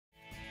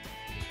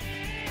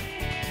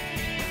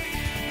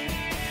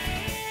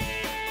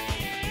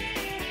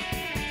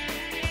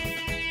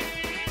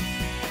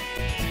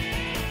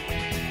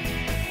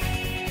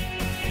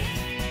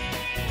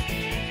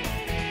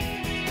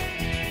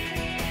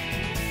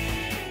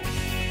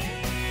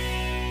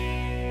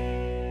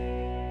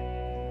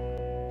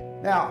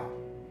Now,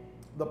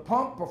 the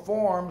pump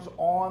performs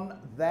on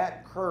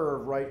that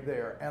curve right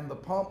there, and the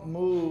pump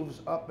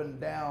moves up and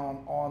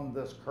down on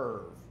this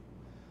curve.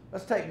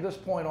 Let's take this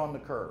point on the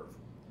curve.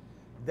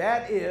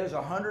 That is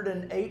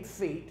 108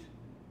 feet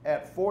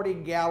at 40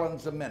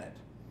 gallons a minute.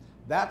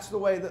 That's the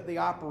way that the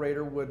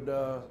operator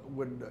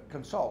would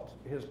consult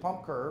his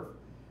pump curve.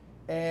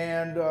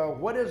 And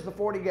what is the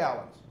 40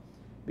 gallons?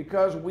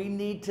 Because we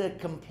need to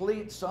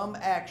complete some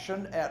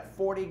action at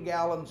 40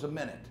 gallons a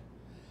minute.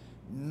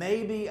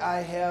 Maybe I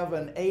have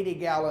an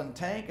 80-gallon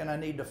tank and I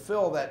need to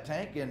fill that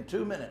tank in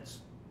 2 minutes.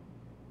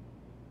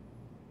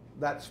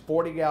 That's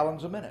 40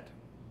 gallons a minute.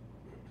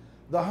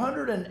 The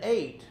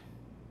 108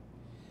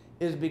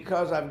 is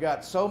because I've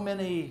got so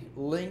many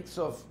lengths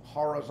of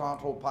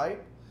horizontal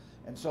pipe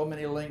and so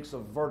many lengths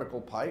of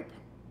vertical pipe,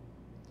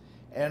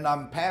 and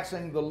I'm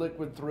passing the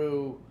liquid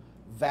through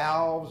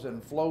valves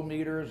and flow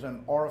meters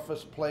and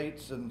orifice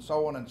plates and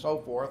so on and so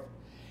forth,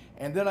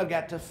 and then I've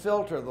got to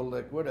filter the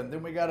liquid, and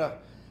then we got to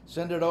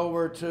send it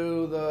over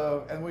to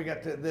the, and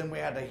then we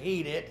had to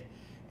heat it,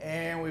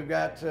 and we've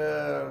got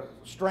to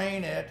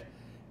strain it,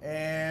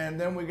 and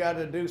then we got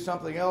to do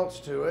something else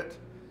to it,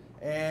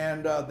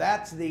 and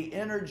that's the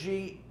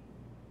energy.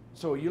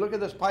 So you look at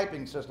this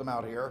piping system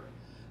out here,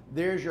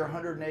 there's your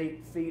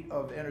 108 feet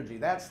of energy.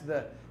 That's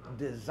the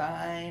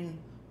design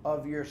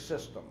of your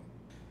system.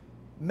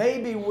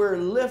 Maybe we're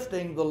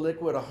lifting the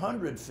liquid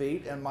 100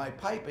 feet and my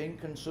piping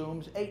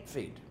consumes 8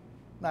 feet.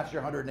 That's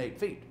your 108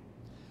 feet.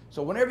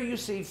 So whenever you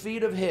see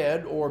feet of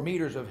head or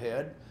meters of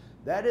head,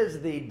 that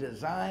is the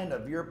design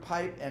of your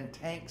pipe and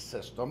tank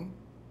system.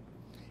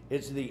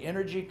 It's the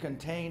energy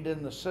contained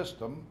in the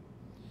system.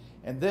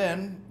 And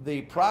then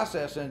the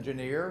process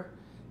engineer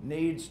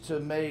needs to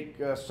make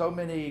so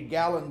many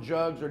gallon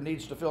jugs, or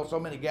needs to fill so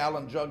many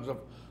gallon jugs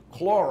of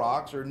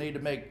Clorox, or need to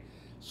make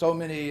so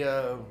many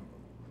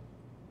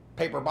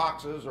paper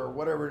boxes or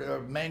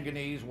whatever,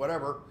 manganese,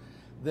 whatever,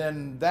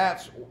 then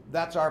that's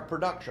our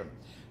production.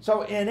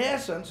 So in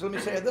essence, let me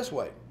say it this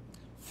way.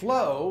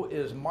 Flow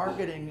is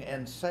marketing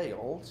and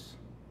sales.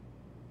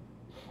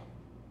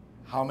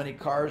 How many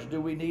cars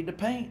do we need to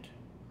paint?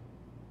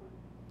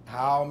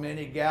 How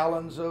many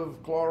gallons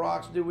of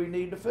Clorox do we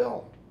need to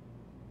fill?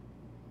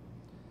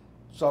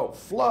 So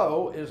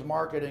flow is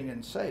marketing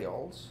and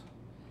sales,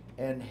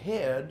 and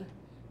head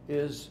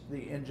is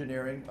the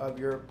engineering of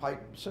your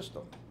pipe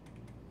system.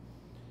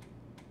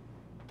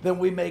 Then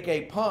we make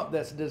a pump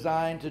that's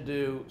designed to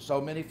do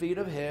so many feet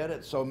of head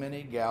at so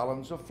many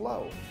gallons of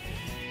flow.